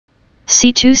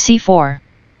c2 c4,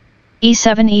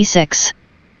 e7 e6,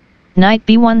 knight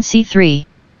b1 c3,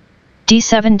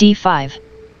 d7 d5,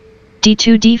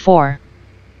 d2 d4,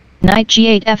 knight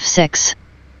g8 f6,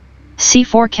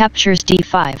 c4 captures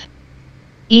d5,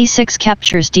 e6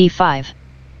 captures d5,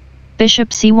 bishop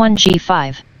c1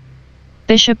 g5,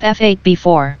 bishop f8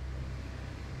 b4,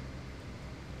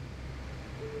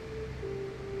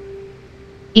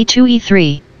 e2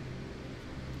 e3,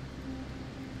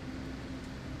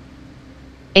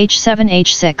 h7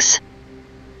 h6,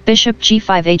 bishop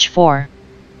g5 h4,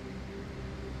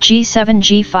 g7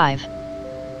 g5,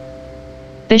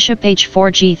 bishop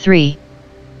h4 g3,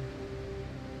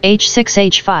 h6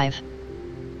 h5,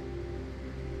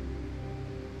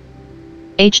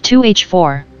 h2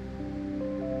 h4,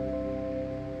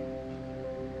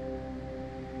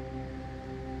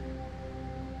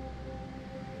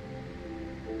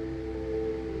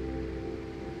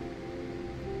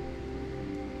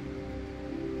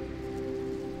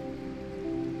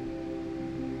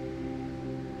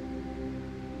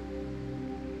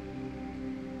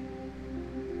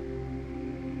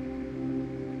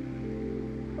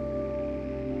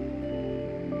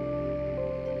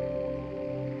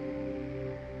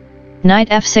 knight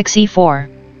f6 e4,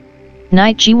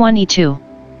 knight g1 e2,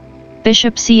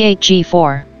 bishop c8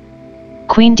 g4,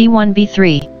 queen d1 b3,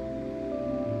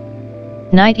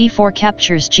 knight e4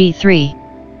 captures g3,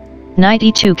 knight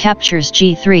e2 captures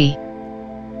g3,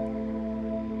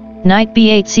 knight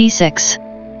b8 c6,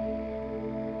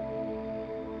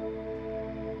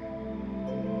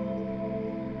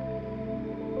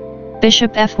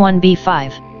 bishop f1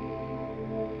 b5,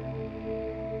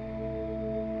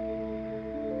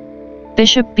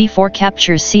 bishop b4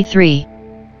 captures c3,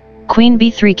 queen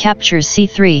b3 captures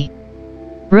c3,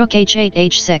 rook h8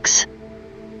 h6,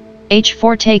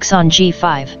 h4 takes on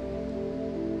g5,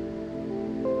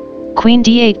 queen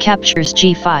d8 captures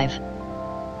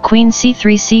g5, queen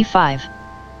c3 c5,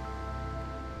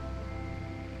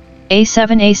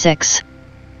 a7 a6,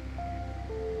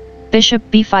 bishop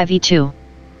b5 e2,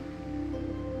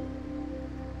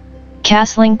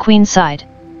 castling queen side,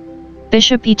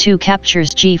 bishop e2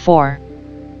 captures g4,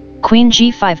 queen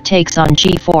g5 takes on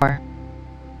g4,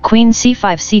 queen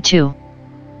c5 c2,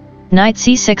 knight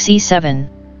c6 e7,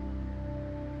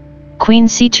 queen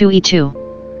c2 e2,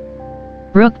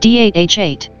 rook d8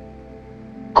 h8,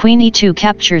 queen e2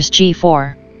 captures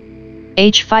g4,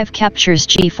 h5 captures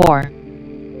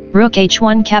g4, rook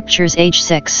h1 captures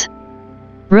h6,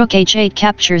 rook h8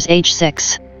 captures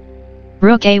h6,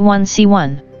 rook a1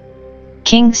 c1,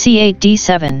 king c8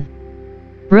 d7,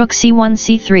 rook c1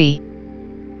 c3,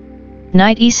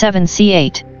 knight e7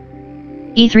 c8,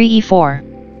 e3 e4,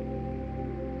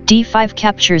 d5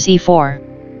 captures e4,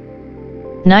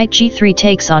 knight g3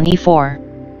 takes on e4,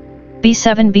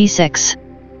 b7 b6,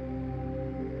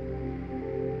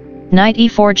 knight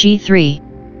e4 g3,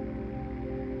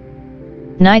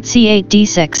 knight c8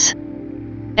 d6,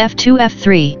 f2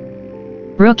 f3,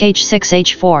 rook h6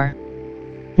 h4,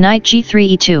 knight g3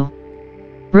 e2,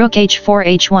 rook h4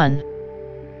 h1,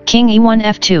 king e1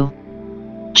 f2,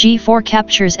 g4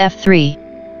 captures f3,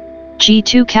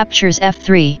 g2 captures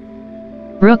f3,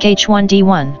 rook h1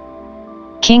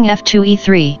 d1, king f2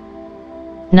 e3,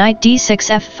 knight d6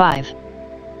 f5,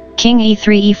 king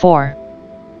e3 e4,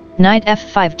 knight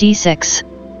f5 d6,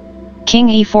 king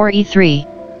e4 e3,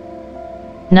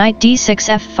 knight d6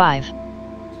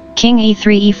 f5, king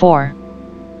e3 e4,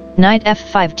 knight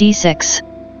f5 d6,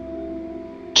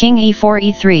 king e4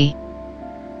 e3,